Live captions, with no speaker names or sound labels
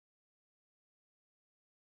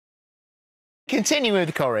Continue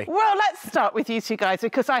with Corrie. Well, let's start with you two guys,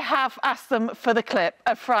 because I have asked them for the clip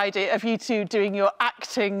of Friday of you two doing your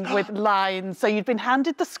acting with lines. So you'd been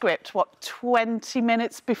handed the script, what, 20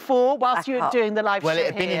 minutes before, whilst you were doing the live show. Well, it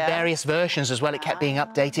had been in various versions as well. It kept being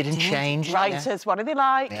updated and changed. Writers, what do they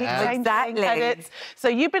like? Keep changing edits. So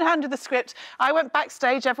you've been handed the script. I went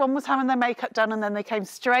backstage, everyone was having their makeup done, and then they came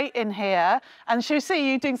straight in here. And should we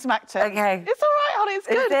see you doing some acting? OK. It's all right, Holly, it's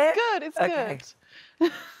good, it's good, it's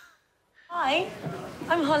good. Hi,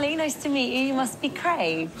 I'm Holly. Nice to meet you. You must be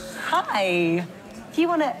Craig. Hi. Do you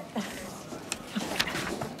want to...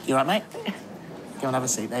 You all right, mate? Go and have a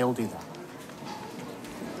seat. They all do that.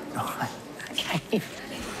 All right. OK.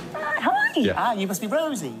 Hi. Yeah. Ah, you must be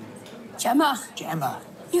Rosie. Gemma. Gemma.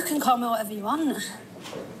 You can call me whatever you want.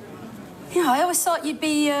 You know, I always thought you'd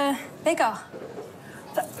be bigger.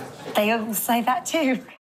 They all say that too.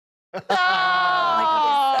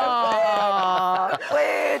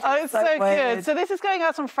 Oh, it's so good. So this is going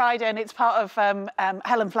out on Friday, and it's part of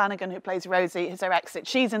Helen Flanagan, who plays Rosie, is her exit.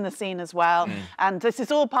 She's in the scene as well. And this is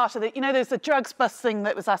all part of the... You know, there's the drugs bust thing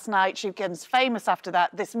that was last night. She becomes famous after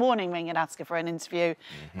that. This morning, ring and ask her for an interview.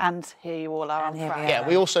 And here you all are on Friday. Yeah,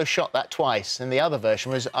 we also shot that twice. And the other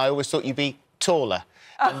version was, I always thought you'd be taller.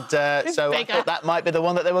 And so I thought that might be the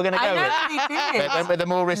one that they were going to go with. They went with the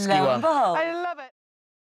more risky one. I